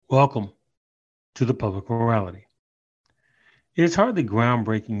Welcome to the public morality. It is hardly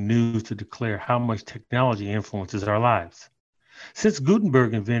groundbreaking news to declare how much technology influences our lives. Since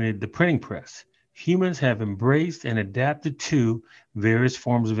Gutenberg invented the printing press, humans have embraced and adapted to various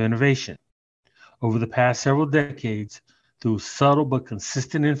forms of innovation. Over the past several decades, through subtle but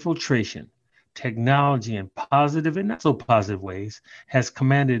consistent infiltration, technology in positive and not so positive ways has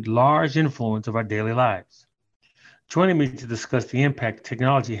commanded large influence of our daily lives. Joining me to discuss the impact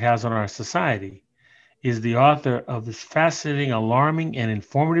technology has on our society is the author of this fascinating, alarming, and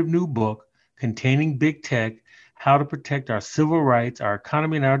informative new book containing big tech, how to protect our civil rights, our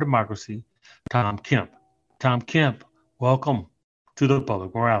economy, and our democracy, Tom Kemp. Tom Kemp, welcome to the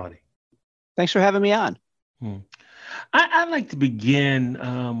public morality. Thanks for having me on. Hmm. I'd like to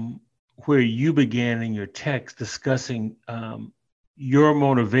begin where you began in your text discussing your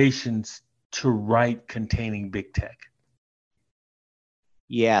motivations to write containing big tech.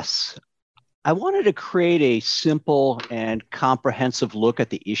 Yes, I wanted to create a simple and comprehensive look at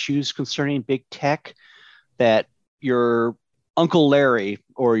the issues concerning big tech that your Uncle Larry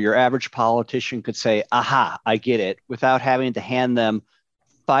or your average politician could say, aha, I get it, without having to hand them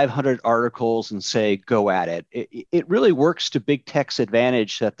 500 articles and say, go at it. It really works to big tech's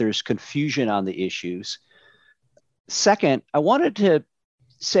advantage that there's confusion on the issues. Second, I wanted to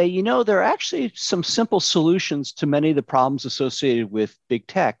say, there are actually some simple solutions to many of the problems associated with big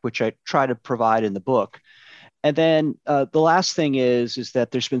tech, which I try to provide in the book. And then the last thing is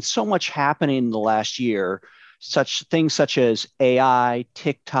that there's been so much happening in the last year, such things such as AI,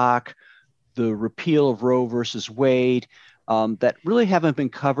 TikTok, the repeal of Roe versus Wade, that really haven't been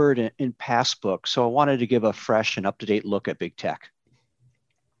covered in past books. So I wanted to give a fresh and up-to-date look at big tech.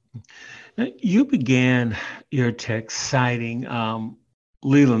 You began your text citing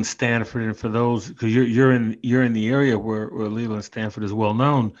Leland Stanford, and for those, because you're in the area where Leland Stanford is well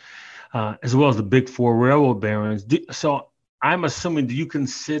known, as well as the big four railroad barons. So I'm assuming, do you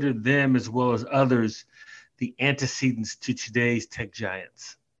consider them as well as others the antecedents to today's tech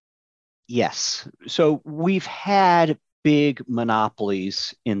giants? Yes. So we've had big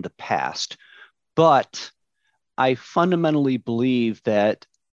monopolies in the past, but I fundamentally believe that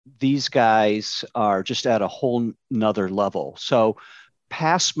these guys are just at a whole nother level. So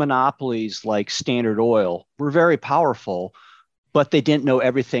past monopolies like Standard Oil were very powerful, but they didn't know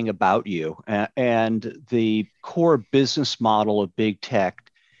everything about you. And the core business model of big tech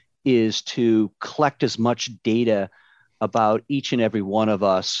is to collect as much data about each and every one of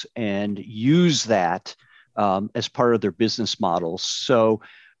us and use that as part of their business models. So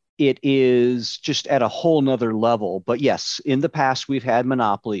it is just at a whole nother level. But yes, in the past, we've had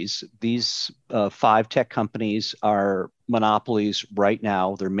monopolies. These five tech companies are monopolies right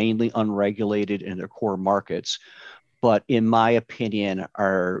now. They're mainly unregulated in their core markets, but in my opinion,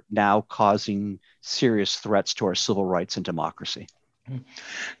 are now causing serious threats to our civil rights and democracy.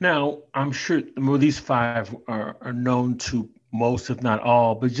 Now, I'm sure these five are known to most, if not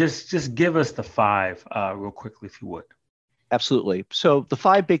all, but just give us the five real quickly, if you would. Absolutely. So the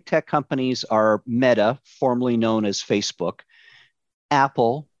five big tech companies are Meta, formerly known as Facebook,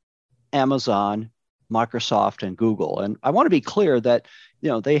 Apple, Amazon, Microsoft, and Google. And I want to be clear that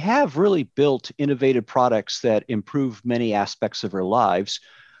they have really built innovative products that improve many aspects of our lives,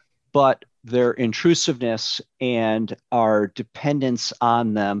 but their intrusiveness and our dependence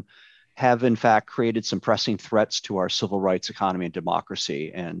on them have in fact created some pressing threats to our civil rights, economy, and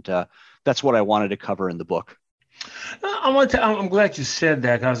democracy. And that's what I wanted to cover in the book. I'm glad you said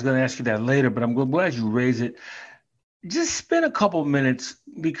that. I was going to ask you that later, but I'm glad you raised it. Just spend a couple minutes,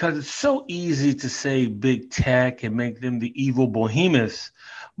 because it's so easy to say big tech and make them the evil behemoths,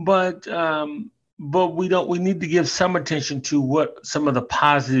 but we don't. We need to give some attention to what some of the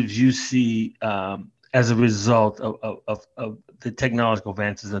positives you see as a result of the technological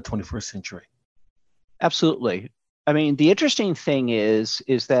advances in the 21st century. Absolutely. I mean, the interesting thing is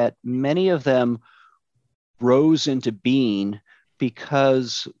that many of them rose into being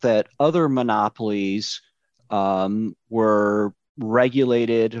because that other monopolies were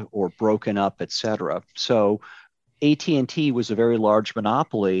regulated or broken up, et cetera. So AT&T was a very large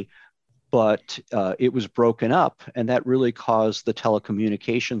monopoly, but it was broken up, and that really caused the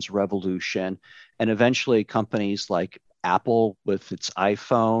telecommunications revolution. And eventually companies like Apple with its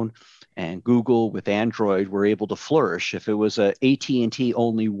iPhone and Google with Android were able to flourish. If it was a AT&T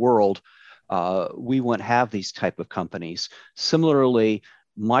only world, we wouldn't have these type of companies. Similarly,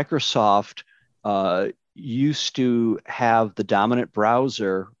 Microsoft used to have the dominant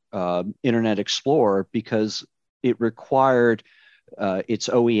browser, Internet Explorer, because it required its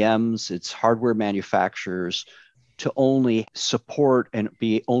OEMs, its hardware manufacturers, to only support and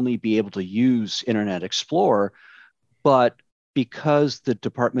only be able to use Internet Explorer, but because the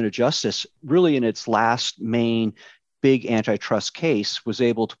Department of Justice, really in its last main big antitrust case, was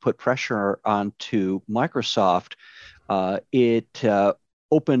able to put pressure onto Microsoft, it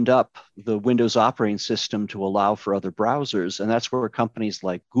opened up the Windows operating system to allow for other browsers. And that's where companies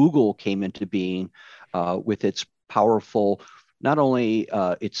like Google came into being with its powerful, not only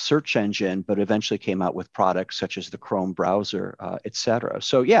its search engine, but eventually came out with products such as the Chrome browser, et cetera.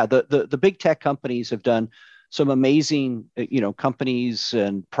 So yeah, the big tech companies have done some amazing, companies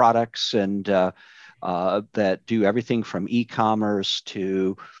and products and that do everything from e-commerce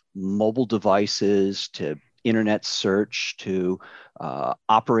to mobile devices to internet search to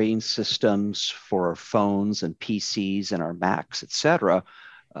operating systems for our phones and PCs and our Macs, et cetera.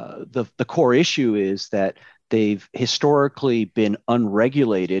 The core issue is that they've historically been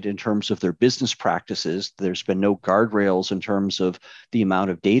unregulated in terms of their business practices. There's been no guardrails in terms of the amount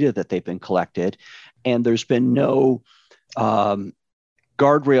of data that they've been collected. And there's been no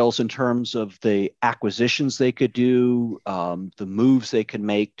guardrails in terms of the acquisitions they could do, the moves they could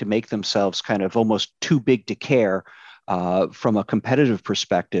make to make themselves kind of almost too big to care from a competitive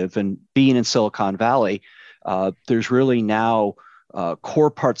perspective. And being in Silicon Valley, there's really now core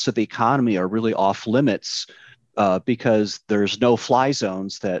parts of the economy are really off limits because there's no fly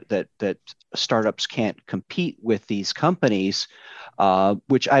zones that startups can't compete with these companies,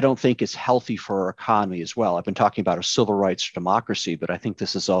 which I don't think is healthy for our economy as well. I've been talking about a civil rights democracy, but I think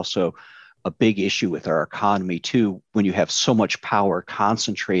this is also a big issue with our economy too, when you have so much power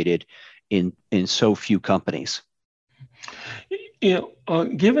concentrated in so few companies.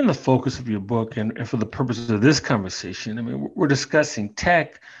 Given the focus of your book and for the purposes of this conversation, I mean, we're discussing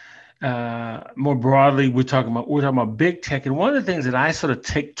tech. More broadly, we're talking about big tech, and one of the things that I sort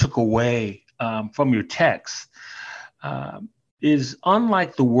of took away from your text is,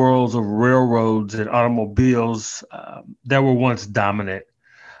 unlike the worlds of railroads and automobiles that were once dominant,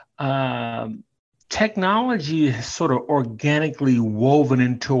 technology has sort of organically woven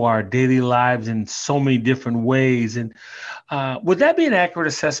into our daily lives in so many different ways. And would that be an accurate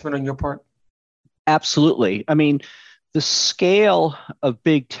assessment on your part? Absolutely. I mean, the scale of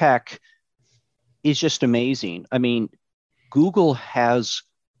big tech is just amazing. I mean, Google has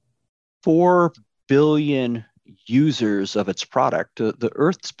 4 billion users of its product. The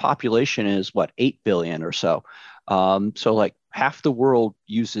Earth's population is what, 8 billion or so. So like half the world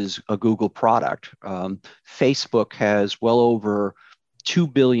uses a Google product. Facebook has well over 2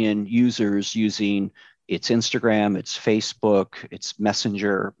 billion users using its Instagram, its Facebook, its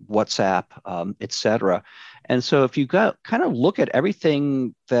Messenger, WhatsApp, et cetera. And so if you kind of look at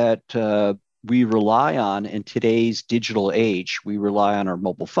everything that we rely on in today's digital age, we rely on our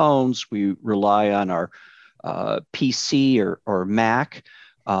mobile phones, we rely on our PC or Mac.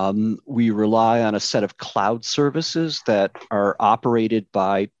 We rely on a set of cloud services that are operated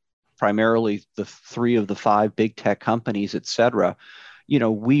by primarily the 3 of the 5 big tech companies, et cetera.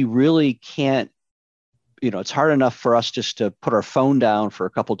 We really can't, it's hard enough for us just to put our phone down for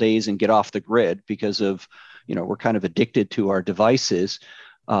a couple of days and get off the grid because of, we're kind of addicted to our devices.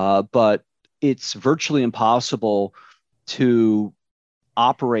 But it's virtually impossible to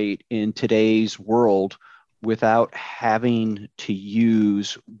operate in today's world without having to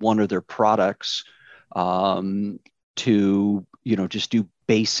use one of their products to, just do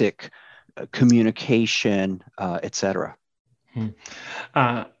basic communication, et cetera.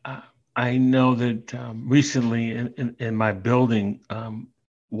 I know that recently in my building,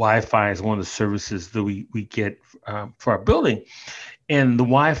 Wi-Fi is one of the services that we get for our building. And the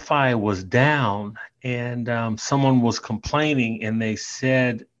Wi-Fi was down, and someone was complaining, and they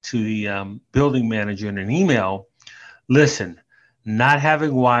said to the building manager in an email, listen, not having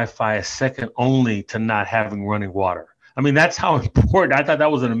Wi-Fi is second only to not having running water. I mean, that's how important. I thought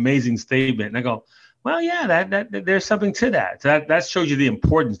that was an amazing statement. And I go, well, yeah, that there's something to that. So that shows you the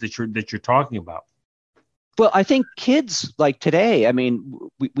importance that you're talking about. Well, I think kids like today, I mean,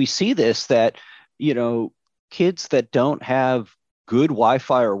 we see this, that, kids that don't have good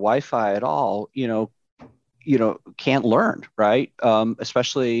Wi-Fi or Wi-Fi at all, can't learn, right?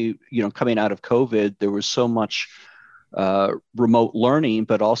 Especially, coming out of COVID, there was so much remote learning,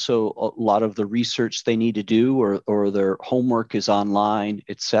 but also a lot of the research they need to do or their homework is online,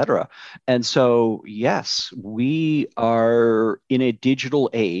 et cetera. And so, yes, we are in a digital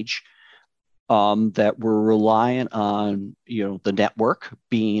age that we're reliant on, the network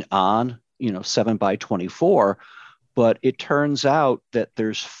being on, 7 by 24. But it turns out that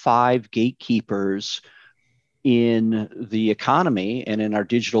there's 5 gatekeepers in the economy and in our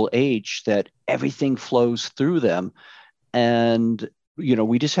digital age that everything flows through them. And,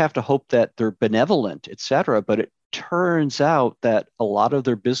 we just have to hope that they're benevolent, et cetera. But it turns out that a lot of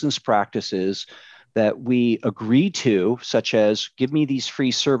their business practices that we agree to, such as give me these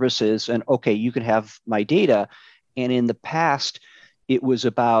free services and okay, you can have my data. And in the past, it was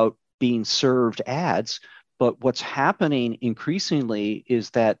about being served ads. But what's happening increasingly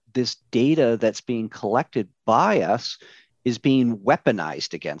is that this data that's being collected by us is being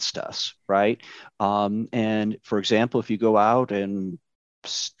weaponized against us, right? And for example, if you go out and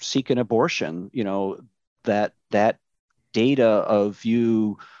seek an abortion, that data of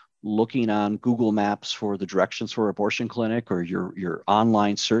you looking on Google Maps for the directions for abortion clinic or your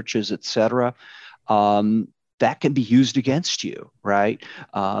online searches, et cetera, that can be used against you, right?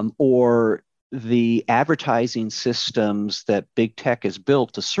 Or the advertising systems that big tech has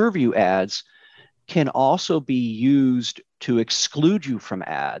built to serve you ads can also be used to exclude you from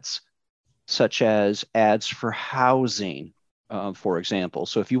ads, such as ads for housing, for example.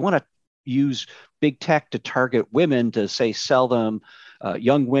 So if you want to use big tech to target women to say sell them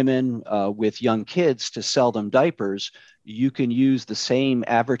young women with young kids to sell them diapers, you can use the same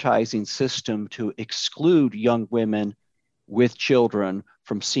advertising system to exclude young women with children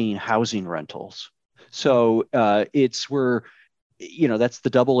from seeing housing rentals. So it's where that's the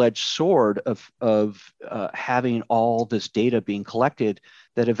double-edged sword of having all this data being collected,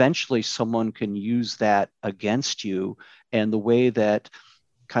 that eventually someone can use that against you. And the way that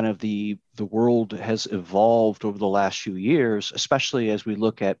kind of the world has evolved over the last few years, especially as we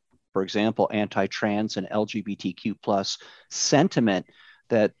look at, for example, anti-trans and LGBTQ plus sentiment,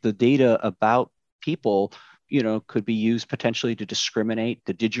 that the data about people could be used potentially to discriminate,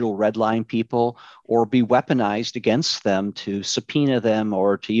 the digital redline people, or be weaponized against them to subpoena them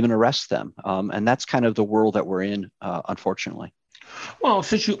or to even arrest them. And that's kind of the world that we're in, unfortunately. Well,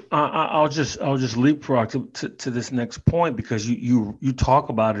 since I'll just leapfrog to this next point, because you talk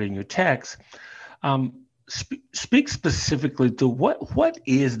about it in your text. Speak specifically to what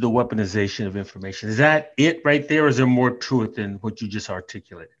is the weaponization of information? Is that it right there, or is there more to it than what you just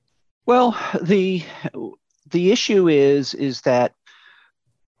articulated? Well, the issue is that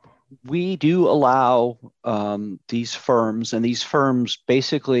we do allow these firms, and these firms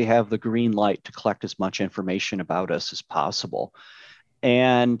basically have the green light to collect as much information about us as possible.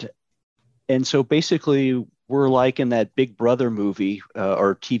 And so basically, we're like in that Big Brother movie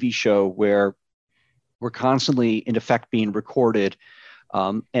or TV show where we're constantly, in effect, being recorded,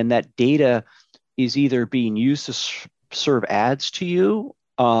 and that data is either being used to serve ads to you,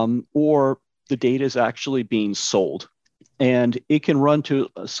 or the data is actually being sold. And it can run to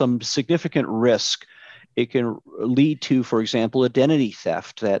some significant risk. It can lead to, for example, identity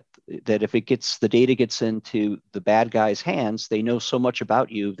theft, that if the data gets into the bad guy's hands, they know so much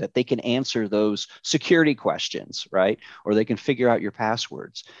about you that they can answer those security questions, right? Or they can figure out your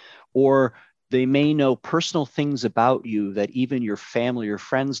passwords. Or they may know personal things about you that even your family or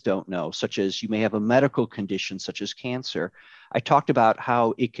friends don't know, such as you may have a medical condition such as cancer. I talked about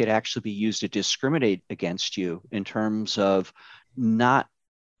how it could actually be used to discriminate against you in terms of not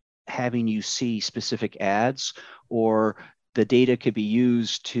having you see specific ads, or the data could be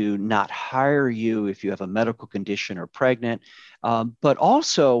used to not hire you if you have a medical condition or pregnant. But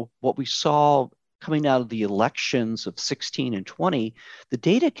also what we saw coming out of the elections of 16 and 20, the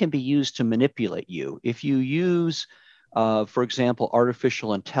data can be used to manipulate you. If you use, for example,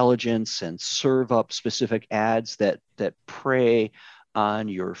 artificial intelligence and serve up specific ads that prey on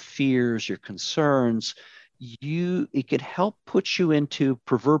your fears, your concerns, it could help put you into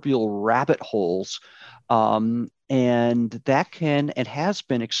proverbial rabbit holes. And that can and has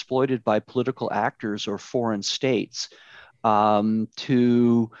been exploited by political actors or foreign states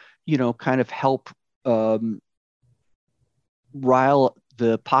to kind of help rile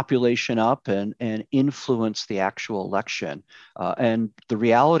the population up and influence the actual election. And the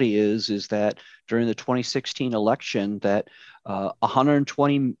reality is that during the 2016 election, that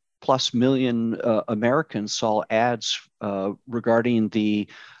 120 plus million Americans saw ads regarding the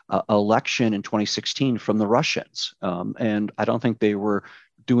election in 2016 from the Russians. And I don't think they were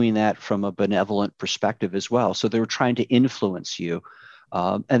doing that from a benevolent perspective as well. So they were trying to influence you.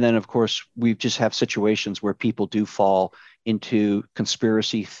 And then, of course, we just have situations where people do fall into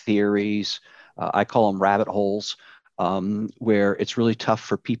conspiracy theories. I call them rabbit holes, where it's really tough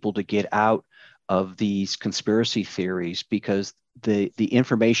for people to get out of these conspiracy theories because the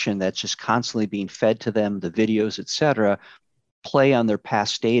information that's just constantly being fed to them, the videos, et cetera, play on their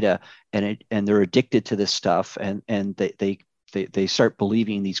past data, and they're addicted to this stuff, and they start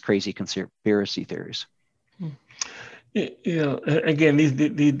believing these crazy conspiracy theories. Again,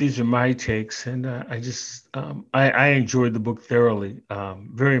 these are my takes, and I enjoyed the book thoroughly,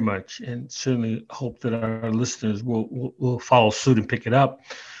 very much, and certainly hope that our listeners will follow suit and pick it up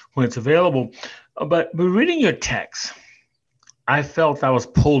when it's available. But reading your text, I felt I was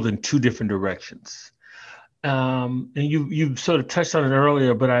pulled in two different directions. And you sort of touched on it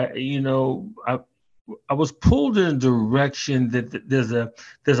earlier, but I was pulled in a direction that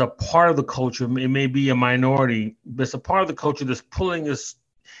there's a part of the culture, it may be a minority, but it's a part of the culture that's pulling us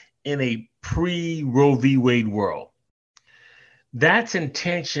in a pre-Roe v. Wade world. That's in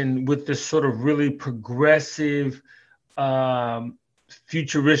tension with this sort of really progressive, um,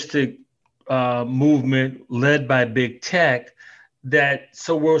 futuristic movement led by big tech. That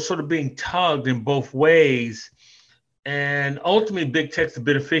so we're sort of being tugged in both ways, and ultimately big tech's the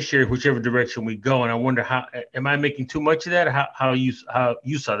beneficiary whichever direction we go. And I wonder, how am I making too much of that, or how you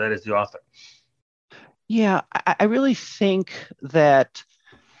saw that as the author? Yeah, I really think that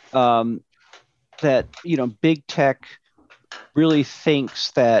um, big tech really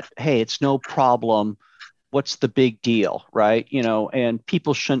thinks that, hey, it's no problem. What's the big deal, right? And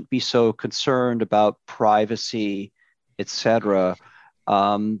people shouldn't be so concerned about privacy, et cetera.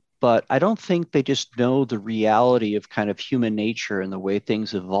 But I don't think they just know the reality of kind of human nature and the way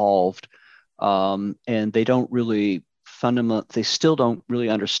things evolved. And they don't really they still don't really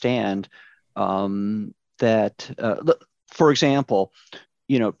understand that, for example,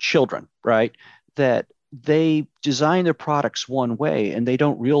 children, right? That they design their products one way and they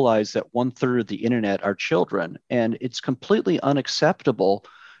don't realize that one third of the internet are children. And it's completely unacceptable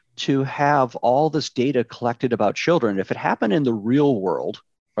to have all this data collected about children. If it happened in the real world,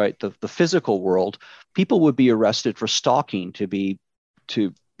 right, the physical world, people would be arrested for stalking to be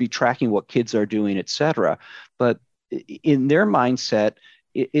tracking what kids are doing, et cetera. But in their mindset,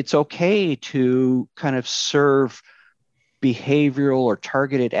 it's okay to kind of serve behavioral or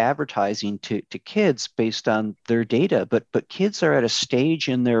targeted advertising to kids based on their data. But kids are at a stage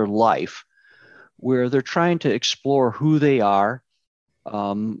in their life where they're trying to explore who they are,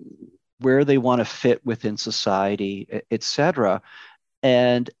 um, where they want to fit within society, et cetera.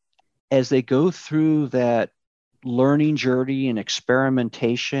 And as they go through that learning journey and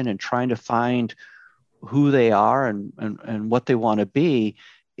experimentation and trying to find who they are and what they want to be,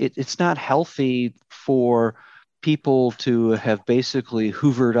 it's not healthy for people to have basically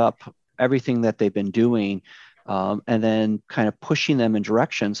hoovered up everything that they've been doing, and then kind of pushing them in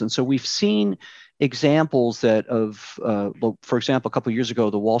directions. And so we've seen examples for example, a couple of years ago,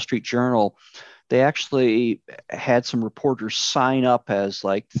 the Wall Street Journal, they actually had some reporters sign up as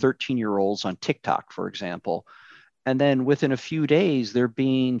like 13-year-olds on TikTok, for example. And then within a few days, they're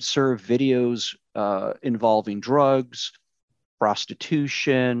being served videos involving drugs,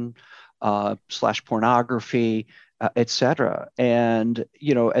 prostitution, slash pornography, et cetera. And,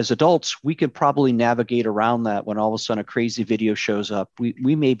 as adults, we can probably navigate around that. When all of a sudden a crazy video shows up,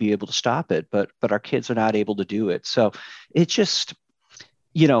 we may be able to stop it, but our kids are not able to do it. So it's just,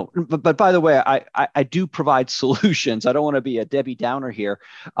 but by the way, I do provide solutions. I don't want to be a Debbie Downer here.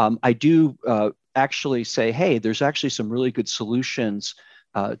 I do actually say, hey, there's actually some really good solutions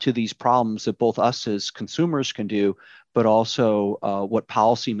to these problems that both us as consumers can do, but also what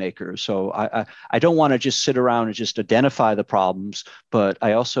policymakers. So I don't want to just sit around and just identify the problems, but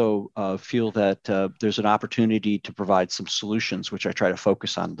I also feel that there's an opportunity to provide some solutions, which I try to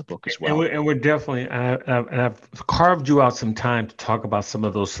focus on in the book as And well. we're definitely, and I've carved you out some time to talk about some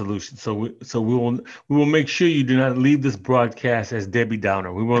of those solutions. So we will make sure you do not leave this broadcast as Debbie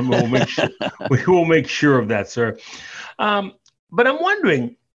Downer. We will make sure we will make sure of that, sir. Um, but I'm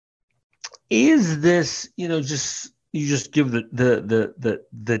wondering, is this, just you just give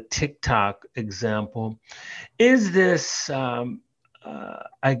the TikTok example? Is this,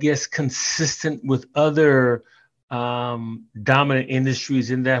 I guess, consistent with other dominant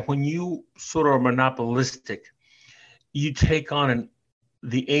industries, in that when you sort of are monopolistic, you take on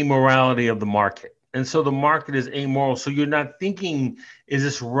the amorality of the market. And so the market is amoral. So you're not thinking, is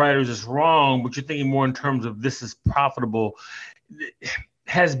this right or is this wrong? But you're thinking more in terms of, this is profitable.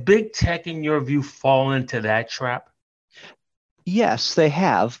 Has big tech, in your view, fallen into that trap? Yes, they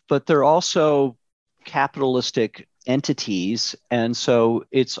have, but they're also capitalistic entities. And so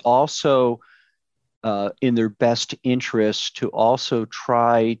it's also in their best interest to also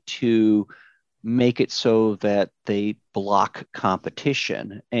try to make it so that they block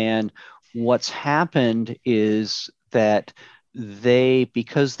competition. And what's happened is that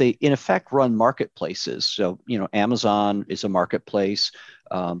because they in effect run marketplaces. So, Amazon is a marketplace.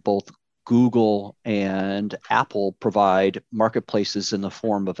 Both Google and Apple provide marketplaces in the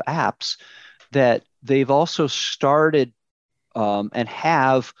form of apps that they've also started and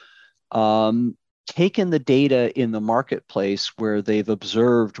have taken the data in the marketplace where they've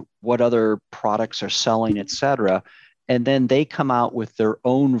observed what other products are selling, et cetera, and then they come out with their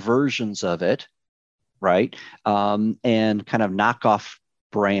own versions of it, right? And kind of knockoff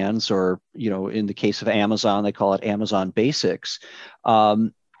brands, or in the case of Amazon, they call it Amazon Basics,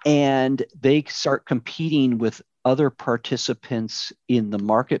 and they start competing with other participants in the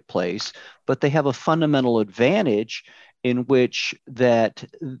marketplace, but they have a fundamental advantage in which that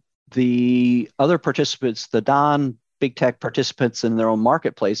the other participants, the non big tech participants in their own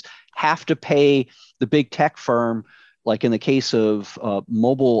marketplace, have to pay the big tech firm, like in the case of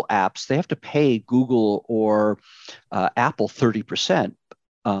mobile apps, they have to pay Google or Apple 30%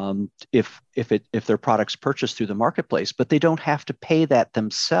 if their products purchased through the marketplace, but they don't have to pay that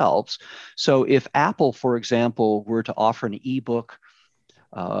themselves. So if Apple, for example, were to offer an ebook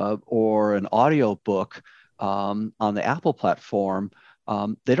or an audio book on the Apple platform,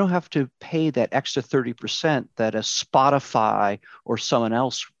 they don't have to pay that extra 30% that a Spotify or someone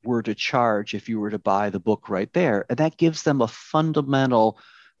else were to charge if you were to buy the book right there. And that gives them a fundamental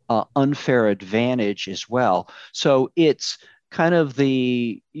unfair advantage as well. So it's kind of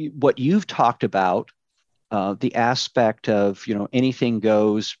what you've talked about, the aspect of, anything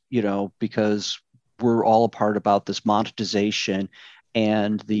goes, because we're all a part about this monetization,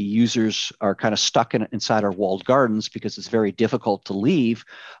 and the users are kind of stuck inside our walled gardens because it's very difficult to leave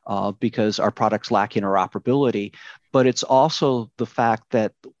because our products lack interoperability. But it's also the fact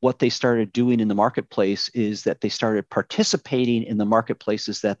that what they started doing in the marketplace is that they started participating in the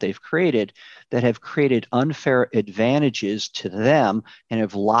marketplaces that they've created that have created unfair advantages to them and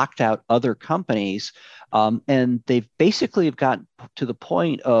have locked out other companies. And they've basically have gotten to the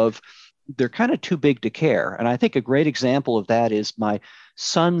point of they're kind of too big to care. And I think a great example of that is my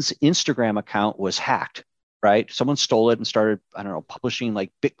son's Instagram account was hacked, right? Someone stole it and started, I don't know, publishing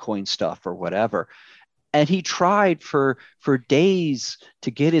like Bitcoin stuff or whatever. And he tried for days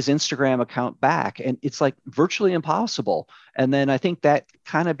to get his Instagram account back, and it's like virtually impossible. And then I think that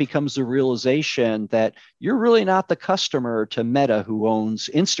kind of becomes the realization that you're really not the customer to Meta, who owns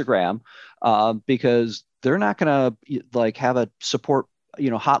Instagram, because they're not going to like have a support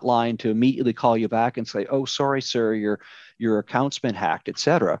hotline to immediately call you back and say, oh, sorry, sir, your account's been hacked, et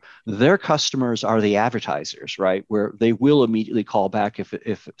cetera. Their customers are the advertisers, right? Where they will immediately call back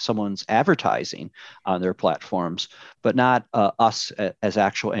if someone's advertising on their platforms, but not us as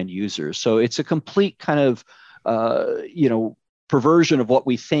actual end users. So it's a complete kind of, perversion of what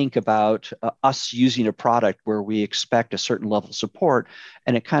we think about us using a product where we expect a certain level of support,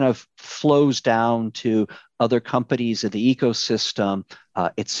 and it kind of flows down to other companies in the ecosystem,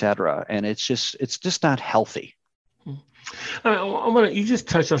 et cetera. And it's just not healthy. You just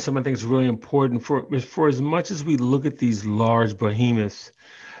touched on some of the things really important for as much as we look at these large behemoths.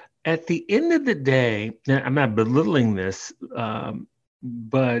 At the end of the day, I'm not belittling this,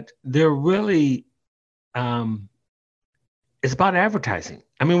 but they're really it's about advertising.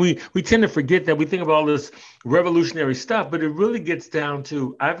 I mean, we tend to forget that. We think of all this revolutionary stuff, but it really gets down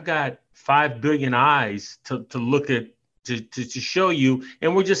to I've got 5 billion eyes to look at to show you,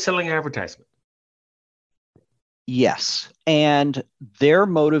 and we're just selling advertisement. Yes. And their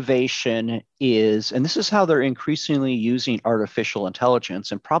motivation is, and this is how they're increasingly using artificial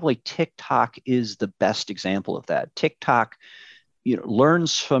intelligence, and probably TikTok is the best example of that. TikTok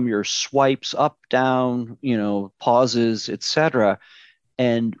learns from your swipes up, down, pauses, et cetera,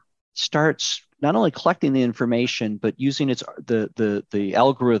 and starts not only collecting the information, but using the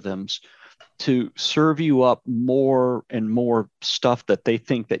algorithms to serve you up more and more stuff that they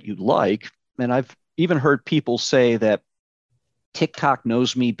think that you like. And I've even heard people say that TikTok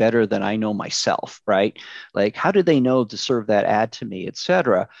knows me better than I know myself, right? Like, how did they know to serve that ad to me, et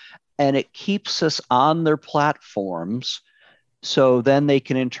cetera? And it keeps us on their platforms, so then they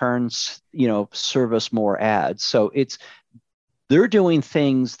can in turn, serve us more ads. So they're doing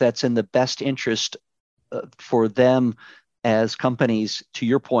things that's in the best interest for them as companies, to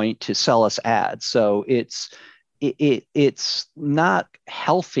your point, to sell us ads. So it's not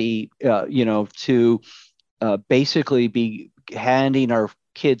healthy, to basically be handing our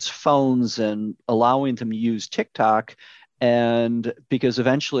kids phones and allowing them to use TikTok, and because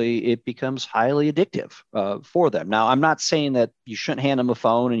eventually it becomes highly addictive for them. Now, I'm not saying that you shouldn't hand them a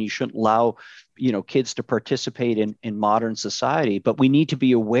phone and you shouldn't allow, kids to participate in modern society, but we need to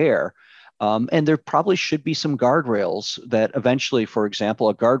be aware. And there probably should be some guardrails that eventually, for example,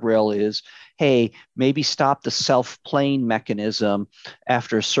 a guardrail is, hey, maybe stop the self-playing mechanism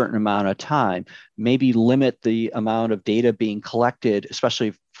after a certain amount of time. Maybe limit the amount of data being collected,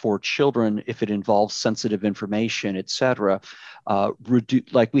 especially for children if it involves sensitive information, et cetera.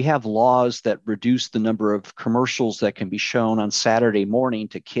 Like we have laws that reduce the number of commercials that can be shown on Saturday morning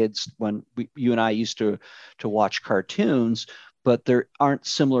to kids when you and I used to watch cartoons, but there aren't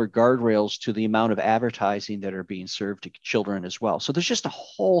similar guardrails to the amount of advertising that are being served to children as well. So there's just a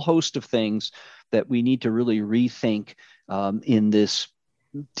whole host of things that we need to really rethink in this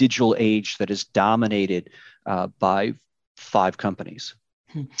digital age that is dominated by 5 companies.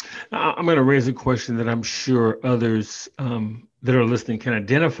 I'm going to raise a question that I'm sure others that are listening can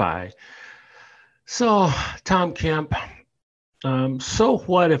identify. So, Tom Kemp, so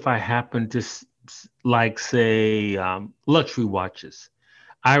what if I happen to like, say, luxury watches?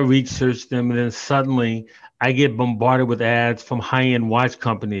 I research them and then suddenly I get bombarded with ads from high-end watch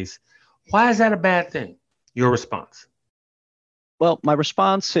companies. Why is that a bad thing? Your response? Well, my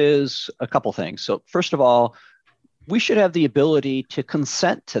response is a couple things. So, first of all, we should have the ability to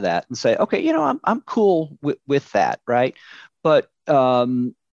consent to that and say, okay, I'm cool with that, right? But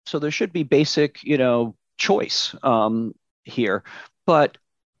so there should be basic, choice here. But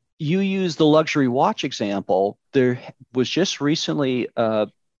you use the luxury watch example. There was just recently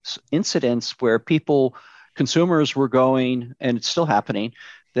incidents where consumers were going, and it's still happening,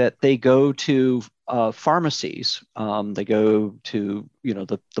 that they go to pharmacies. They go to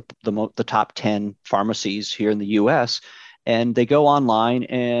the top 10 pharmacies here in the U.S. and they go online,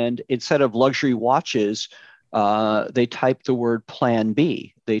 and instead of luxury watches, they type the word Plan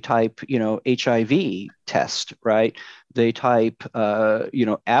B. They type HIV test, right? They type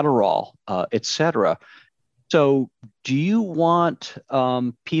Adderall, etc. So, do you want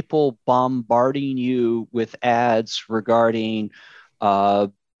people bombarding you with ads regarding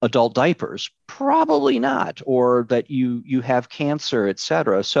adult diapers? Probably not, or that you have cancer, et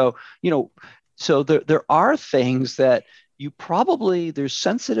cetera. So, so there are things that there's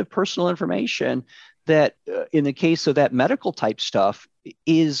sensitive personal information that, in the case of that medical type stuff,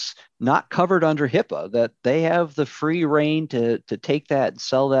 is not covered under HIPAA, that they have the free reign to take that and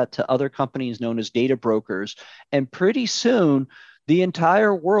sell that to other companies known as data brokers. And pretty soon, the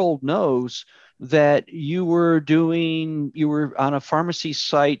entire world knows that you were on a pharmacy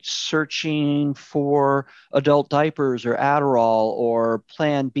site searching for adult diapers or Adderall or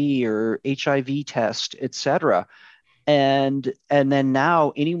Plan B or HIV test, et cetera. And then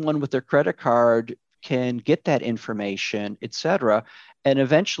now anyone with their credit card can get that information, et cetera. And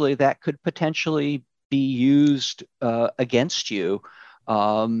eventually that could potentially be used against you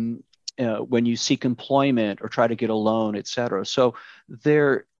when you seek employment or try to get a loan, et cetera. So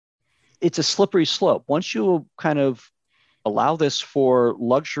it's a slippery slope. Once you kind of allow this for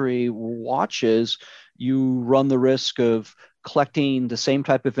luxury watches, you run the risk of collecting the same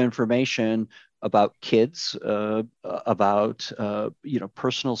type of information about kids, about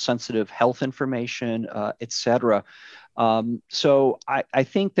personal sensitive health information, et cetera. So I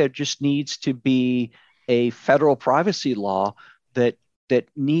think there just needs to be a federal privacy law that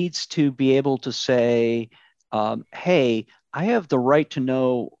needs to be able to say, hey, I have the right to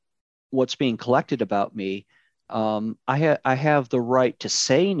know what's being collected about me. I have the right to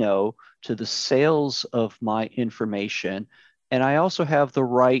say no to the sales of my information. And I also have the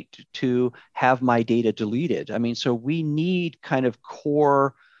right to have my data deleted. I mean, so we need kind of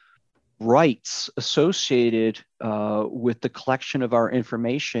core rights associated with the collection of our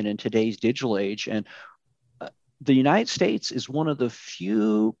information in today's digital age. And the United States is one of the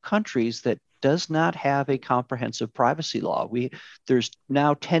few countries that does not have a comprehensive privacy law. There's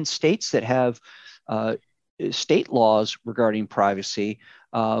now 10 states that have state laws regarding privacy,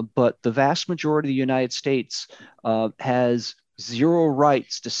 but the vast majority of the United States has zero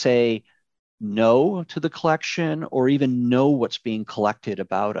rights to say no to the collection or even know what's being collected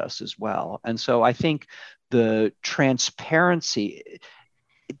about us as well. And so I think the transparency,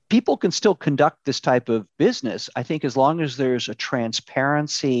 people can still conduct this type of business, I think, as long as there's a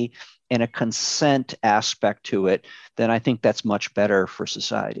transparency and a consent aspect to it, then I think that's much better for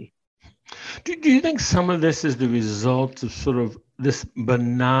society. Do you think some of this is the result of sort of this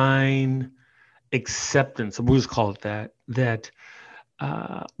benign acceptance? We'll just call it that.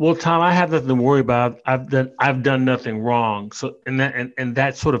 Well, Tom, I have nothing to worry about. I've done nothing wrong. So, and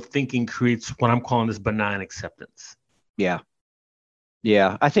that sort of thinking creates what I'm calling this benign acceptance. Yeah.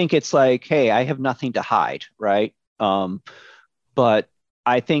 Yeah, I think it's like, hey, I have nothing to hide, right? But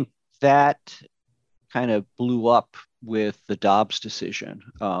I think that kind of blew up with the Dobbs decision,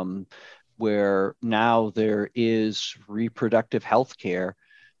 where now there is reproductive health care,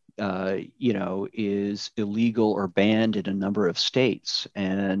 is illegal or banned in a number of states.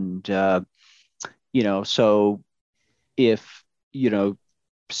 And, so if,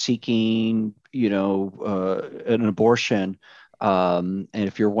 seeking, an abortion, and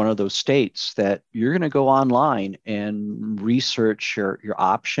if you're one of those states, that you're going to go online and research your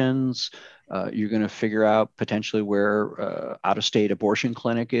options. You're going to figure out potentially where out-of-state abortion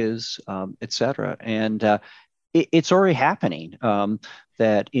clinic is, et cetera. And it's already happening.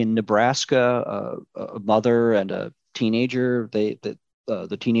 That in Nebraska, a mother and a teenager,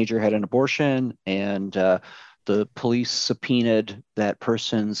 the teenager had an abortion, and the police subpoenaed that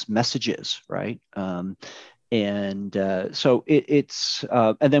person's messages, right? And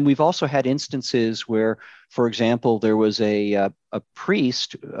then we've also had instances where, for example, there was a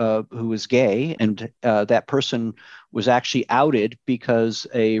priest who was gay, and that person was actually outed because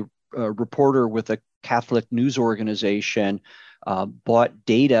a reporter with a Catholic news organization bought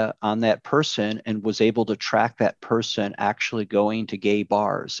data on that person and was able to track that person actually going to gay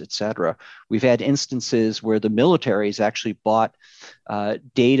bars, et cetera. We've had instances where the military has actually bought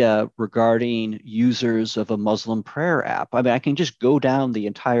data regarding users of a Muslim prayer app. I mean, I can just go down the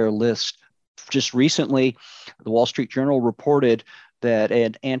entire list. Just recently, the Wall Street Journal reported that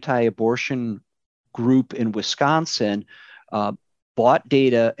an anti-abortion group in Wisconsin bought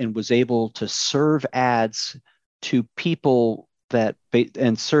data and was able to serve ads to people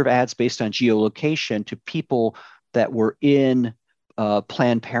and serve ads based on geolocation to people that were in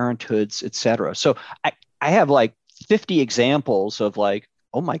Planned Parenthoods, et cetera. So I have like 50 examples of like,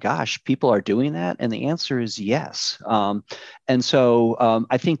 oh my gosh, people are doing that? And the answer is yes. I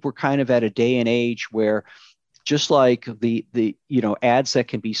think we're kind of at a day and age where, just like the ads that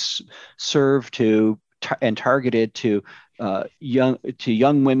can be served to and targeted to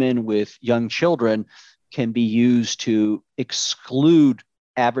young women with young children, can be used to exclude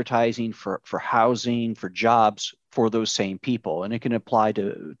advertising for housing, for jobs for those same people. And it can apply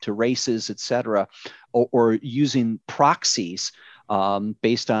to races, et cetera, or using proxies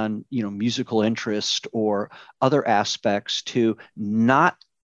based on musical interest or other aspects to not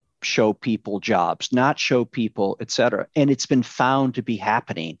show people jobs, not show people, et cetera. And it's been found to be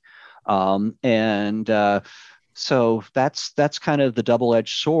happening. So that's kind of the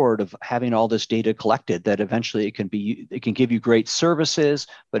double-edged sword of having all this data collected, that eventually it can give you great services,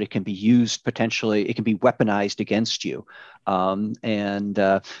 but it can be used potentially, it can be weaponized against you.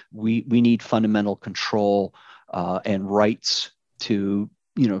 We need fundamental control and rights to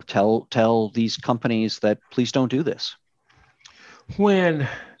tell these companies that please don't do this. When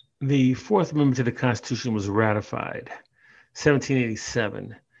the Fourth Amendment to the Constitution was ratified,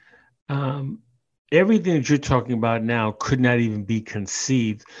 1787, everything that you're talking about now could not even be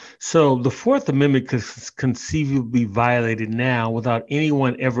conceived. So the Fourth Amendment could conceivably be violated now without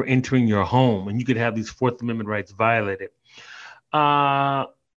anyone ever entering your home, and you could have these Fourth Amendment rights violated.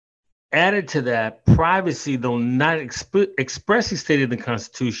 Added to that, privacy, though not expressly stated in the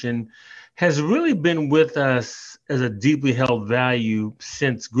Constitution, has really been with us as a deeply held value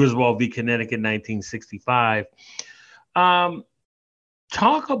since Griswold v. Connecticut in 1965.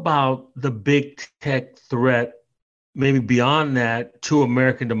 Talk about the big tech threat, maybe beyond that, to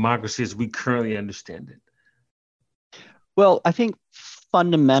American democracy as we currently understand it. Well, I think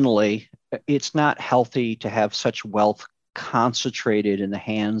fundamentally, it's not healthy to have such wealth concentrated in the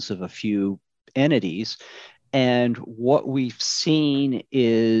hands of a few entities. And what we've seen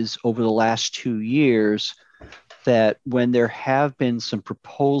is, over the last 2 years, that when there have been some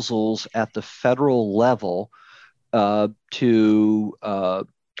proposals at the federal level to kind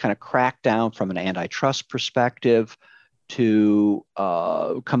of crack down from an antitrust perspective, to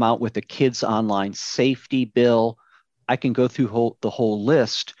come out with a kids online safety bill. I can go through the whole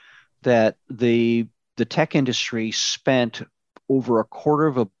list. That the tech industry spent over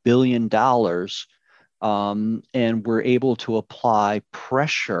 $250 million, and we're able to apply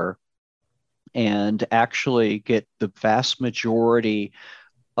pressure and actually get the vast majority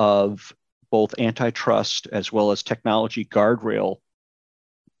of both antitrust as well as technology guardrail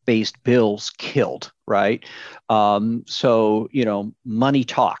based bills killed, right? Money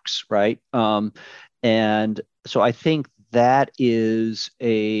talks, right? And so I think that is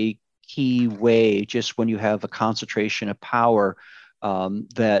a key way, just when you have a concentration of power,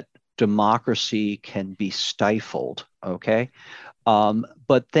 that democracy can be stifled, okay?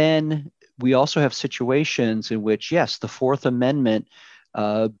 But then we also have situations in which, yes, the Fourth Amendment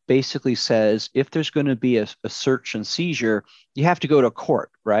basically says if there's going to be a search and seizure, you have to go to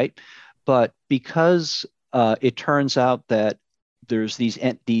court, right? But because it turns out that there's these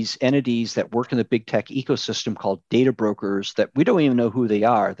entities that work in the big tech ecosystem called data brokers that we don't even know who they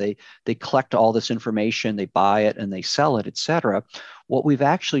are. They collect all this information, they buy it and they sell it, et cetera. What we've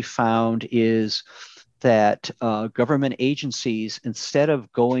actually found is that government agencies, instead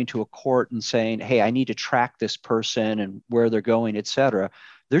of going to a court and saying, hey, I need to track this person and where they're going, et cetera,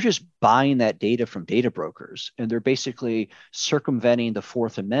 they're just buying that data from data brokers, and they're basically circumventing the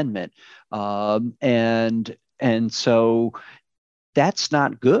Fourth Amendment. And so that's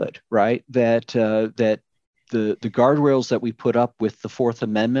not good, right? That the guardrails that we put up with the Fourth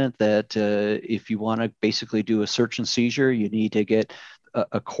Amendment, that if you want to basically do a search and seizure, you need to get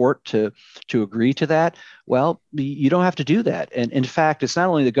a court to agree to that. Well, you don't have to do that. And in fact, it's not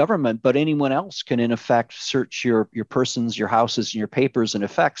only the government, but anyone else can in effect search your persons, your houses, and your papers and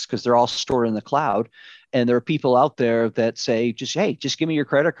effects, because they're all stored in the cloud. And there are people out there that say, hey, just give me your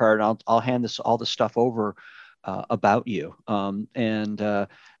credit card, and I'll hand all this stuff over about you. Again,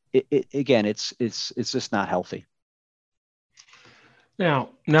 it's just not healthy. Now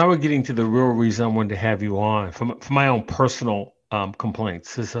we're getting to the real reason I wanted to have you on for my own personal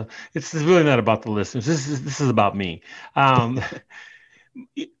complaints. It's really not about the listeners. This is about me. And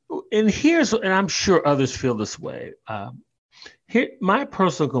I'm sure others feel this way. Here, my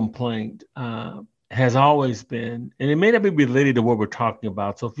personal complaint has always been, and it may not be related to what we're talking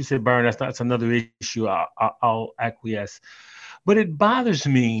about. So if you say, Byron, that's another issue, I'll acquiesce. But it bothers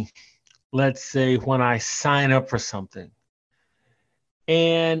me, let's say, when I sign up for something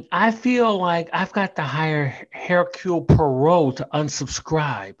and I feel like I've got to hire Hercule Poirot to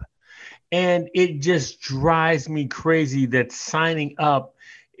unsubscribe. And it just drives me crazy that signing up,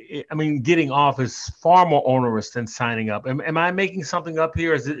 getting off is far more onerous than signing up. Am I making something up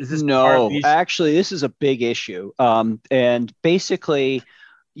here? Is this part of the No, issue? actually, this is a big issue. And basically,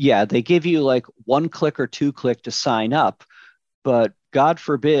 yeah, they give you like 1 click or 2 click to sign up, but God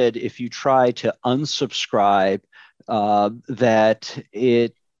forbid if you try to unsubscribe, that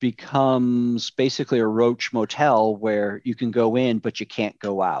it becomes basically a roach motel where you can go in, but you can't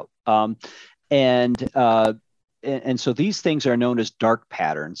go out. And so these things are known as dark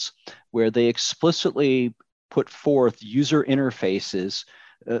patterns, where they explicitly put forth user interfaces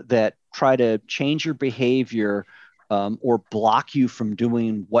that try to change your behavior, or block you from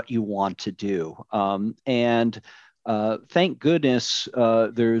doing what you want to do. And thank goodness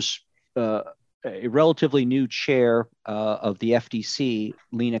there's a relatively new chair of the FTC,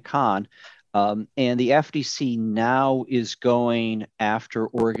 Lena Khan, and the FTC now is going after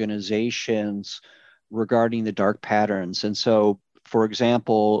organizations regarding the dark patterns. And so, for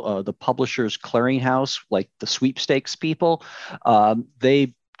example, the Publishers Clearinghouse, like the sweepstakes people,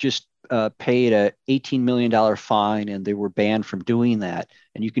 they just paid a $18 million fine, and they were banned from doing that.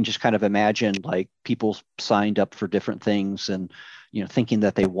 And you can just kind of imagine, like, people signed up for different things and thinking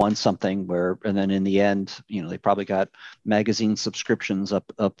that they won something, and then in the end, they probably got magazine subscriptions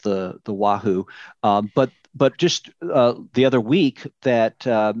up the wahoo. But just the other week, that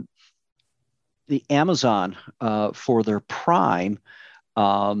the Amazon for their Prime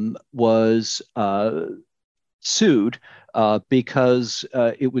was sued because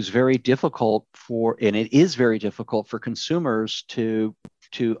it was very difficult and it is very difficult for consumers to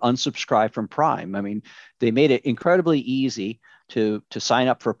unsubscribe from Prime. I mean, they made it incredibly easy to sign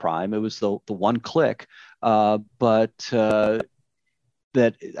up for Prime. It was the 1 click, but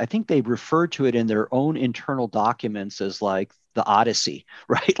that I think they referred to it in their own internal documents as like the Odyssey,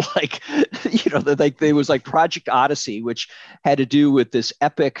 right? Like, there was like Project Odyssey, which had to do with this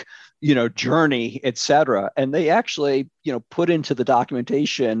epic, journey, et cetera. And they actually, put into the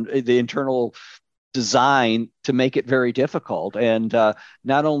documentation the internal design to make it very difficult. And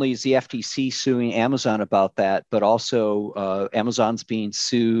not only is the FTC suing Amazon about that, but also Amazon's being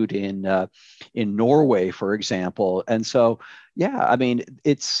sued in Norway, for example. And so, yeah, I mean,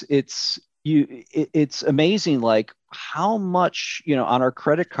 it's amazing, like how much on our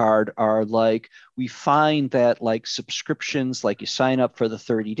credit card are like, we find that like subscriptions, like you sign up for the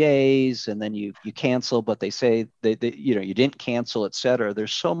 30 days and then you cancel, but they say they you didn't cancel, et cetera.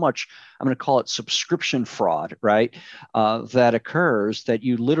 There's so much, I'm going to call it subscription fraud, right? That occurs, that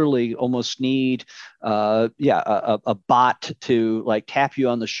you literally almost need a bot to like tap you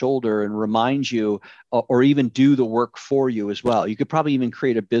on the shoulder and remind you, or even do the work for you as well. You could probably even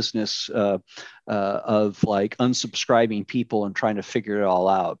create a business of like unsubscribing people and trying to figure it all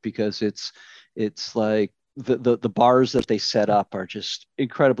out, because it's like the bars that they set up are just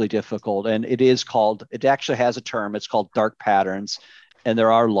incredibly difficult. And it actually has a term. It's called dark patterns, and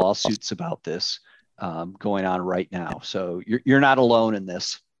there are lawsuits about this going on right now. So you're not alone in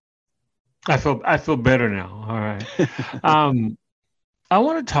this. I feel better now. All right. I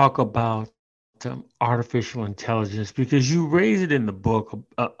want to talk about artificial intelligence, because you raise it in the book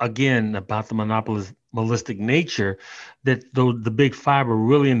again about the monopolistic nature that the big five are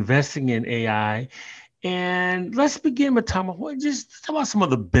really investing in AI, And let's begin with Tom. Just talk about some of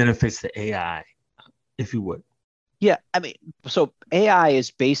the benefits to AI, if you would. Yeah, I mean, so AI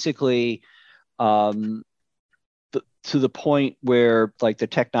is basically um, to the point where like the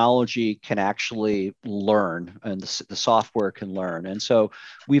technology can actually learn and the software can learn. And so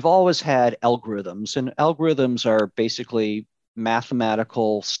we've always had algorithms, and algorithms are basically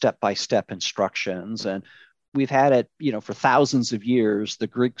mathematical step-by-step instructions. And we've had it, for thousands of years. The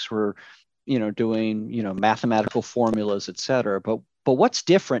Greeks were, doing, mathematical formulas, et cetera. But what's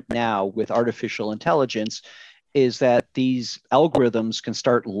different now with artificial intelligence is that these algorithms can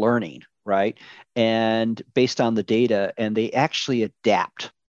start learning, right? And based on the data, and they actually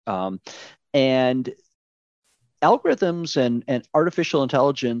adapt. And algorithms and artificial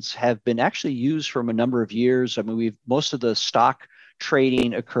intelligence have been actually used from a number of years. I mean, most of the stock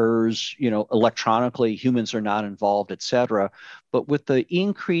trading occurs, electronically. Humans are not involved, et cetera. But with the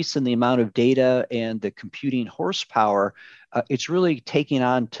increase in the amount of data and the computing horsepower, it's really taking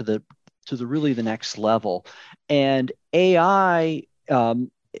on to the really the next level. And AI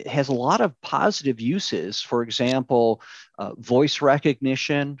has a lot of positive uses. For example, voice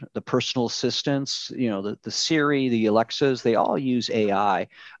recognition, the personal assistants, the Siri, the Alexas, they all use AI.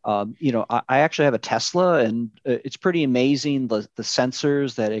 I actually have a Tesla, and it's pretty amazing the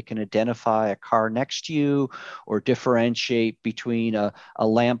sensors that it can identify a car next to you or differentiate between a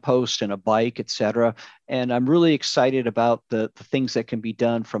lamppost and a bike, et cetera. And I'm really excited about the things that can be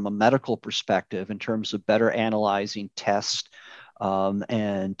done from a medical perspective in terms of better analyzing tests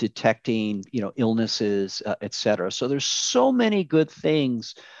and detecting, illnesses, et cetera. So there's so many good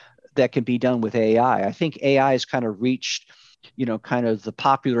things that can be done with AI. I think AI has kind of reached, kind of the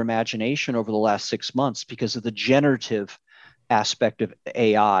popular imagination over the last 6 months because of the generative aspect of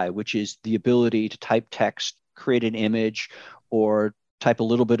AI, which is the ability to type text, create an image, or type a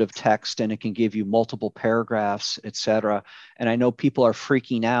little bit of text and it can give you multiple paragraphs, et cetera. And I know people are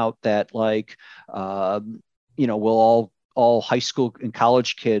freaking out that like, we'll all high school and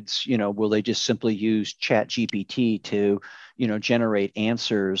college kids, will they just simply use Chat GPT to, generate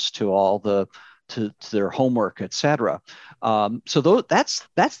answers to all to their homework, et cetera. So that's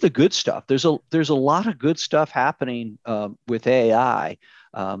the good stuff. There's a lot of good stuff happening with AI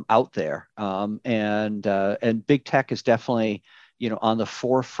out there, and big tech is definitely on the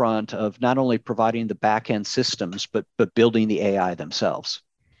forefront of not only providing the back end systems but building the AI themselves.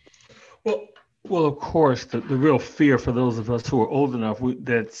 Well, well, of course, the real fear for those of us who are old enough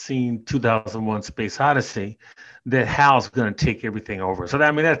that seen 2001: Space Odyssey, that Hal's going to take everything over. So I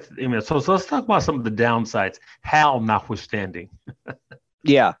mean so let's talk about some of the downsides, Hal notwithstanding.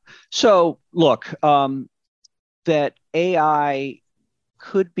 Yeah. So look, that AI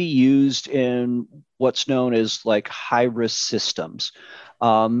could be used in what's known as like high risk systems,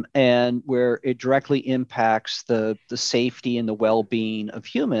 and where it directly impacts the safety and the well being of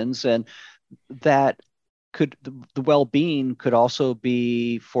humans. And that the well being could also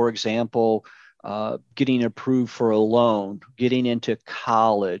be, for example, getting approved for a loan, getting into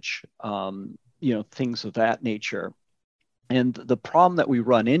college, things of that nature. And the problem that we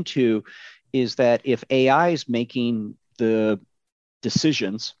run into is that if AI is making the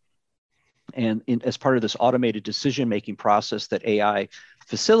decisions as part of this automated decision making process that AI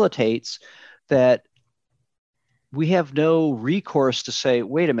facilitates, that we have no recourse to say,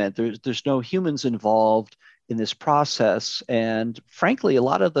 wait a minute, there's no humans involved in this process. And frankly, a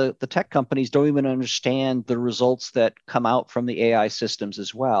lot of the tech companies don't even understand the results that come out from the AI systems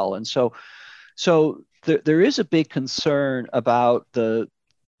as well. And so there is a big concern about the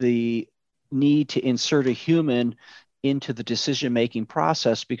need to insert a human into the decision making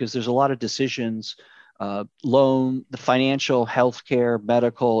process because there's a lot of decisions, loan, the financial, healthcare,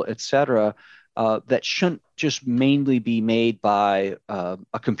 medical, et cetera, that shouldn't just mainly be made by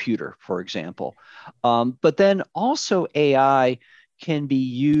a computer, for example. But then also AI can be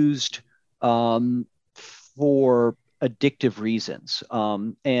used for addictive reasons.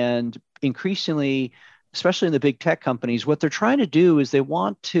 And increasingly, especially in the big tech companies, what they're trying to do is they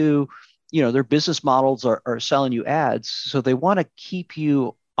want to, their business models are selling you ads. So they want to keep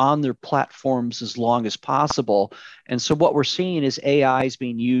you on their platforms as long as possible. And so what we're seeing is AI is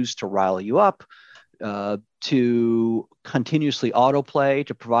being used to rile you up, to continuously autoplay,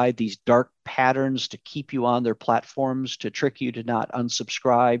 to provide these dark patterns to keep you on their platforms, to trick you to not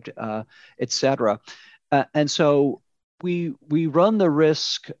unsubscribe, et cetera. And so we run the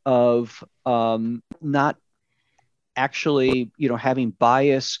risk of not actually, having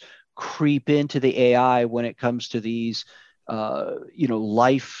bias creep into the AI when it comes to these,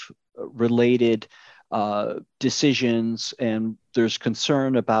 life related decisions. And there's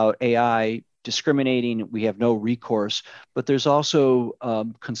concern about AI discriminating, we have no recourse. But there's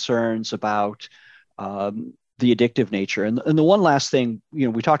also concerns about the addictive nature. And the one last thing,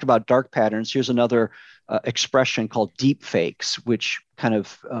 we talked about dark patterns. Here's another expression called deep fakes, which kind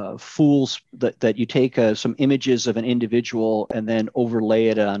of fools that you take some images of an individual and then overlay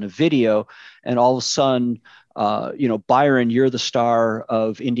it on a video, and all of a sudden, Byron, you're the star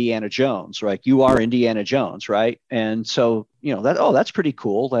of Indiana Jones, right? You are Indiana Jones, right? And so, that's pretty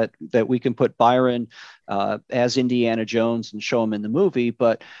cool that we can put Byron as Indiana Jones and show him in the movie.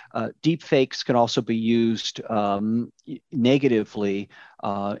 But deep fakes can also be used negatively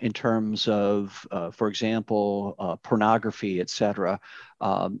in terms of, for example, pornography, et cetera.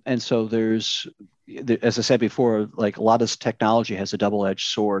 And so as I said before, like a lot of this technology has a double-edged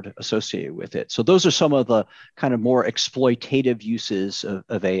sword associated with it. So those are some of the kind of more exploitative uses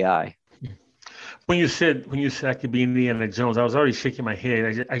of AI. When you said I could be Indiana Jones, I was already shaking my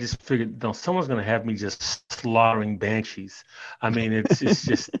head. I just figured, no, someone's going to have me just slaughtering banshees. I mean, it's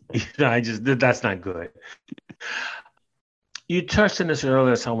just that's not good. You touched on this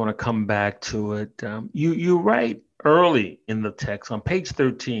earlier, so I want to come back to it. You write early in the text on page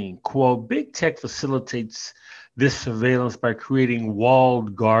 13, quote, "Big tech facilitates this surveillance by creating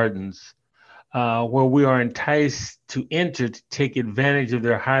walled gardens where we are enticed to enter to take advantage of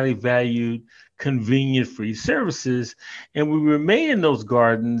their highly valued, convenient, free services. And we remain in those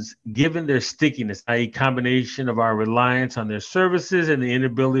gardens given their stickiness, i.e., combination of our reliance on their services and the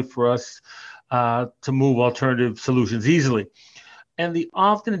inability for us to move alternative solutions easily, and the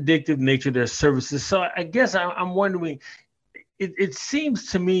often addictive nature of their services." So I guess I'm wondering, it seems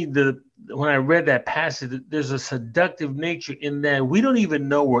to me that when I read that passage, that there's a seductive nature in that we don't even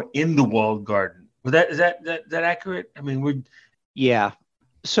know we're in the walled garden. Is that accurate? I mean, Yeah.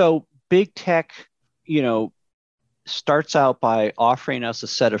 So big tech, starts out by offering us a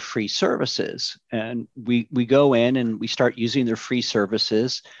set of free services, and we go in and we start using their free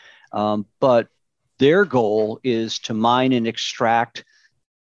services. But their goal is to mine and extract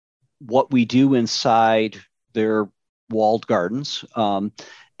what we do inside their walled gardens,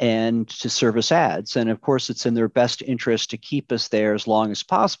 and to service ads. And of course, it's in their best interest to keep us there as long as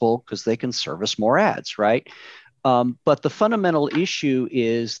possible because they can service more ads, right? But the fundamental issue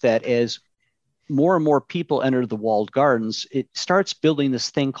is that as more and more people enter the walled gardens, it starts building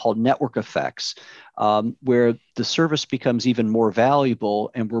this thing called network effects, where the service becomes even more valuable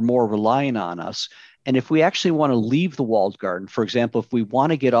and we're more reliant on us. And if we actually want to leave the walled garden, for example, if we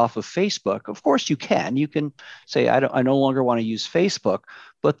want to get off of Facebook, of course you can. You can say, I no longer want to use Facebook.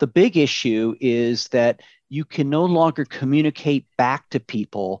 But the big issue is that you can no longer communicate back to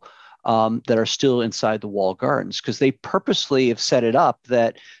people that are still inside the walled gardens, because they purposely have set it up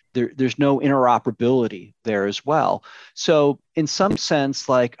that there's no interoperability there as well. So in some sense,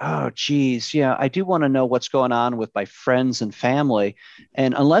 like, oh, geez, yeah, I do want to know what's going on with my friends and family.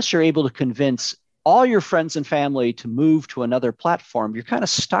 And unless you're able to convince all your friends and family to move to another platform, you're kind of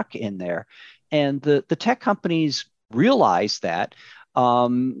stuck in there. And the tech companies realize that,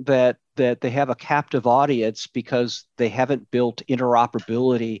 that they have a captive audience because they haven't built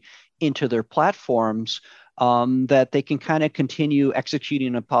interoperability into their platforms, that they can kind of continue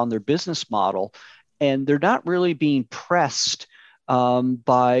executing upon their business model. And they're not really being pressed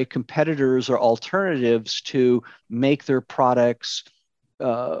by competitors or alternatives to make their products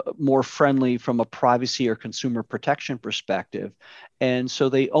more friendly from a privacy or consumer protection perspective. And so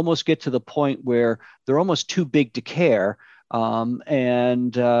they almost get to the point where they're almost too big to care,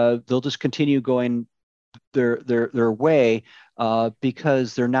 and they'll just continue going their way,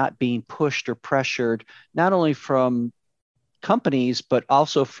 because they're not being pushed or pressured, not only from companies, but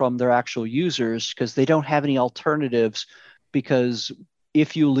also from their actual users, because they don't have any alternatives. Because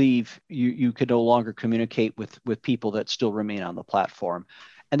if you leave, you can no longer communicate with people that still remain on the platform.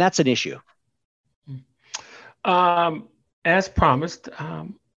 And that's an issue. As promised,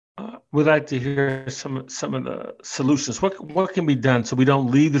 we'd like to hear some of the solutions. What can be done so we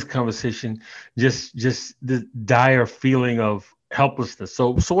don't leave this conversation just the dire feeling of helplessness?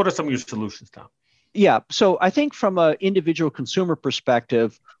 So what are some of your solutions, Tom? Yeah. So I think from an individual consumer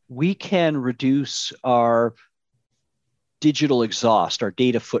perspective, we can reduce our digital exhaust, our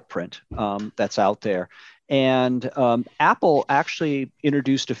data footprint that's out there. And Apple actually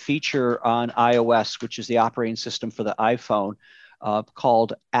introduced a feature on iOS, which is the operating system for the iPhone,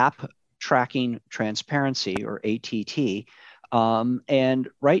 called App Tracking Transparency, or ATT. And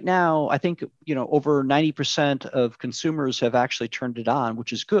right now, I think over 90% of consumers have actually turned it on,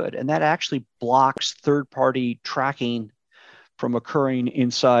 which is good. And that actually blocks third-party tracking from occurring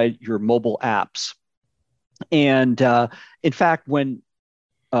inside your mobile apps. And in fact, when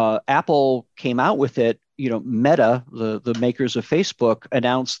Apple came out with it, Meta, the makers of Facebook,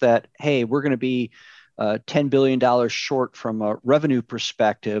 announced that, hey, we're going to be $10 billion short from a revenue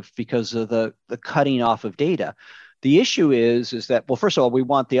perspective because of the cutting off of data. The issue is that, well, first of all, we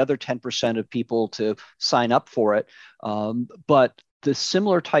want the other 10% of people to sign up for it. But the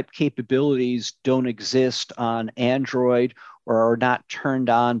similar type capabilities don't exist on Android or are not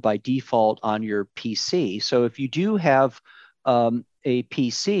turned on by default on your PC. So if you do have a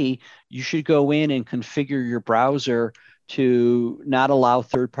PC, you should go in and configure your browser to not allow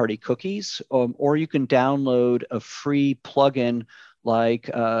third-party cookies, or you can download a free plugin like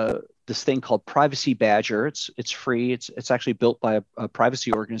this thing called Privacy Badger. It's free. It's actually built by a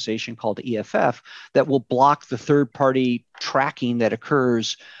privacy organization called EFF that will block the third-party tracking that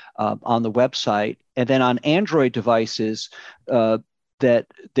occurs on the website. And then on Android devices, that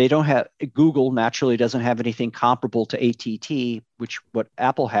they don't have, Google naturally doesn't have anything comparable to ATT, which what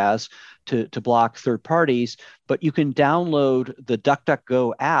Apple has to block third parties, but you can download the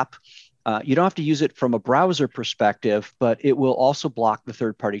DuckDuckGo app. You don't have to use it from a browser perspective, but it will also block the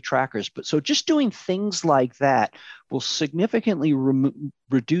third-party trackers. But so just doing things like that will significantly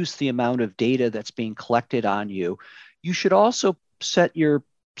reduce the amount of data that's being collected on you. You should also set your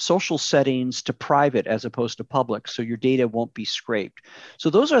social settings to private as opposed to public, so your data won't be scraped. So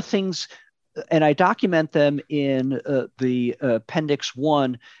those are things, and I document them in the Appendix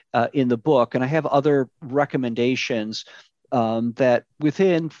 1 in the book, and I have other recommendations that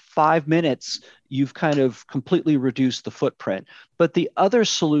within 5 minutes, you've kind of completely reduced the footprint. But the other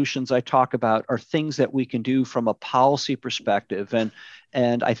solutions I talk about are things that we can do from a policy perspective.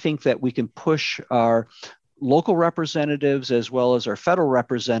 And I think that we can push our local representatives as well as our federal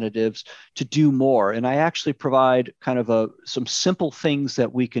representatives to do more. And I actually provide kind of some simple things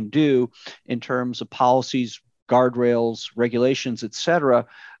that we can do in terms of policies, guardrails, regulations, et cetera,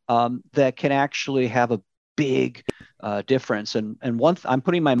 that can actually have a big difference. And I'm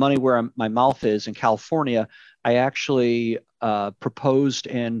putting my money where my mouth is. In California, I actually proposed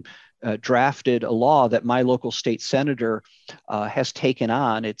and drafted a law that my local state senator has taken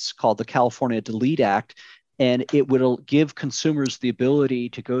on. It's called the California Delete Act. And it would give consumers the ability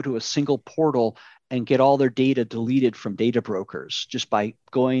to go to a single portal and get all their data deleted from data brokers just by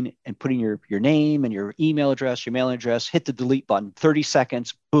going and putting your name and your email address, your mailing address, hit the delete button, 30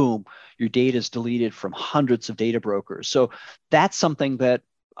 seconds, boom, your data is deleted from hundreds of data brokers. So that's something that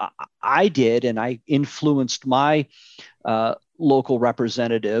I did, and I influenced my local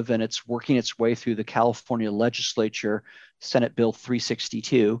representative, and it's working its way through the California legislature, Senate Bill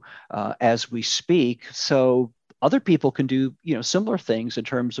 362, as we speak. So other people can do, similar things in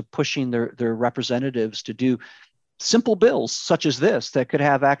terms of pushing their representatives to do simple bills such as this that could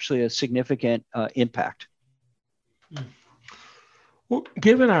have actually a significant impact. Well,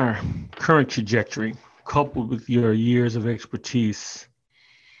 given our current trajectory, coupled with your years of expertise,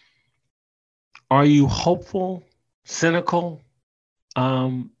 are you hopeful, cynical,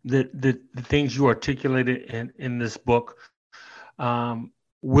 that the things you articulated in this book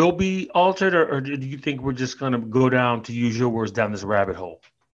will be altered, or do you think we're just going to go down, to use your words, down this rabbit hole?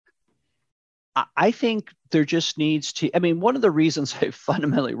 I think there just needs to, one of the reasons I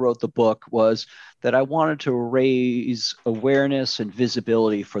fundamentally wrote the book was that I wanted to raise awareness and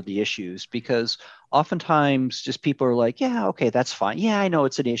visibility for the issues, because oftentimes just people are like, yeah, okay, that's fine. Yeah, I know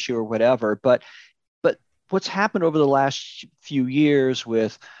it's an issue or whatever. But what's happened over the last few years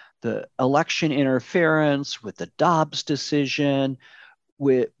with the election interference, with the Dobbs decision,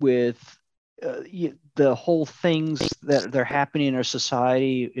 with the whole things that are happening in our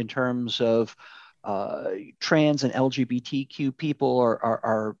society in terms of trans and LGBTQ people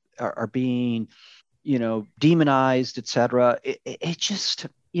are being, demonized, et cetera. It just,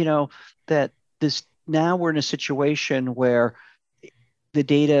 that this, now we're in a situation where the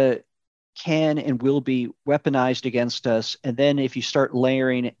data can and will be weaponized against us. And then if you start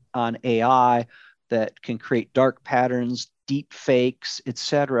layering on AI that can create dark patterns, deep fakes, et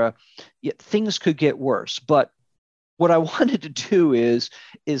cetera, things could get worse. But what I wanted to do is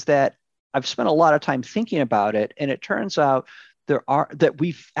that I've spent a lot of time thinking about it, and it turns out that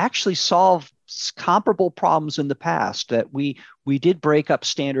we've actually solved comparable problems in the past, that we did break up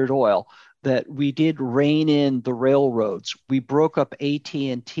Standard Oil, that we did rein in the railroads, we broke up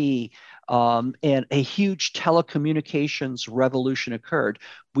AT&T, and a huge telecommunications revolution occurred.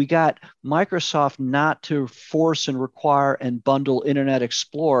 We got Microsoft not to force and require and bundle Internet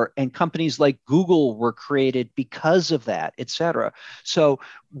Explorer, and companies like Google were created because of that, et cetera. So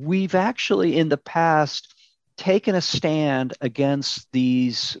we've actually in the past taken a stand against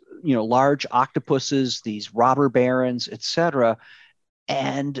these, large octopuses, these robber barons, et cetera.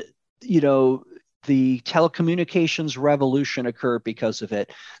 And, the telecommunications revolution occurred because of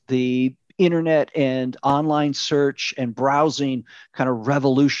it. The internet and online search and browsing kind of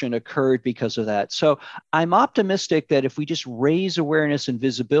revolution occurred because of that. So I'm optimistic that if we just raise awareness and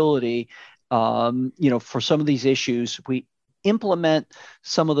visibility, for some of these issues, we implement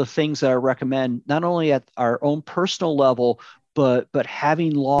some of the things that I recommend, not only at our own personal level, but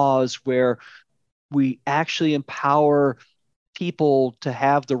having laws where we actually empower people to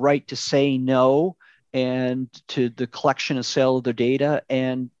have the right to say no and to the collection and sale of their data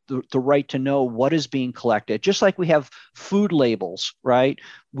and the right to know what is being collected. Just like we have food labels, right?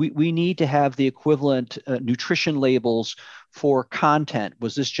 We need to have the equivalent nutrition labels for content.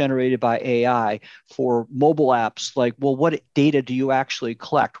 Was this generated by AI? For mobile apps, like, well, what data do you actually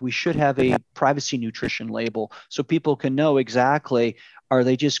collect? We should have a privacy nutrition label so people can know exactly, are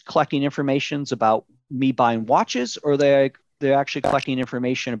they just collecting informations about me buying watches, or they're actually collecting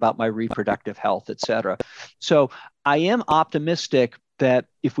information about my reproductive health, et cetera. So I am optimistic that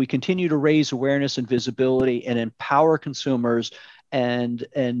if we continue to raise awareness and visibility and empower consumers and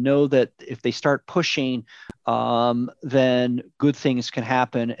know that if they start pushing, then good things can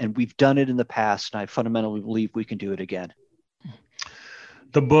happen. And we've done it in the past, and I fundamentally believe we can do it again.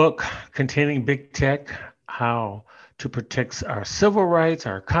 The book containing big tech, how to protect our civil rights,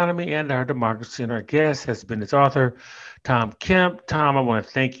 our economy, and our democracy. And our guest has been its author, Tom Kemp. Tom, I want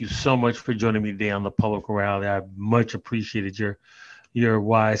to thank you so much for joining me today on the Public Morality. I much appreciated your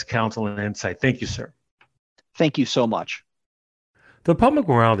wise counsel and insight. Thank you, sir. Thank you so much. The Public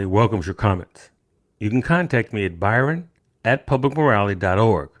Morality welcomes your comments. You can contact me at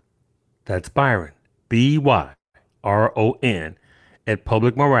byron@publicmorality.org. That's Byron, BYRON, at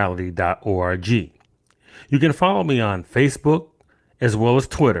publicmorality.org. You can follow me on Facebook as well as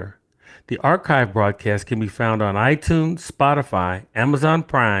Twitter. The archive broadcast can be found on iTunes, Spotify, Amazon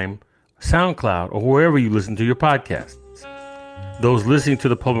Prime, SoundCloud, or wherever you listen to your podcasts. Those listening to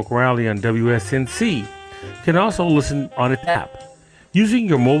the Public Morality on WSNC can also listen on its app. Using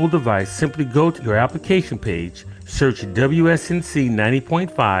your mobile device, simply go to your application page, search WSNC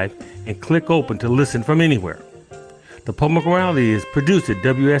 90.5, and click open to listen from anywhere. The Public Morality is produced at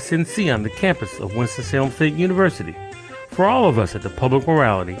WSNC on the campus of Winston-Salem State University. For all of us at the Public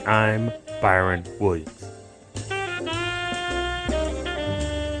Morality, I'm Byron Williams.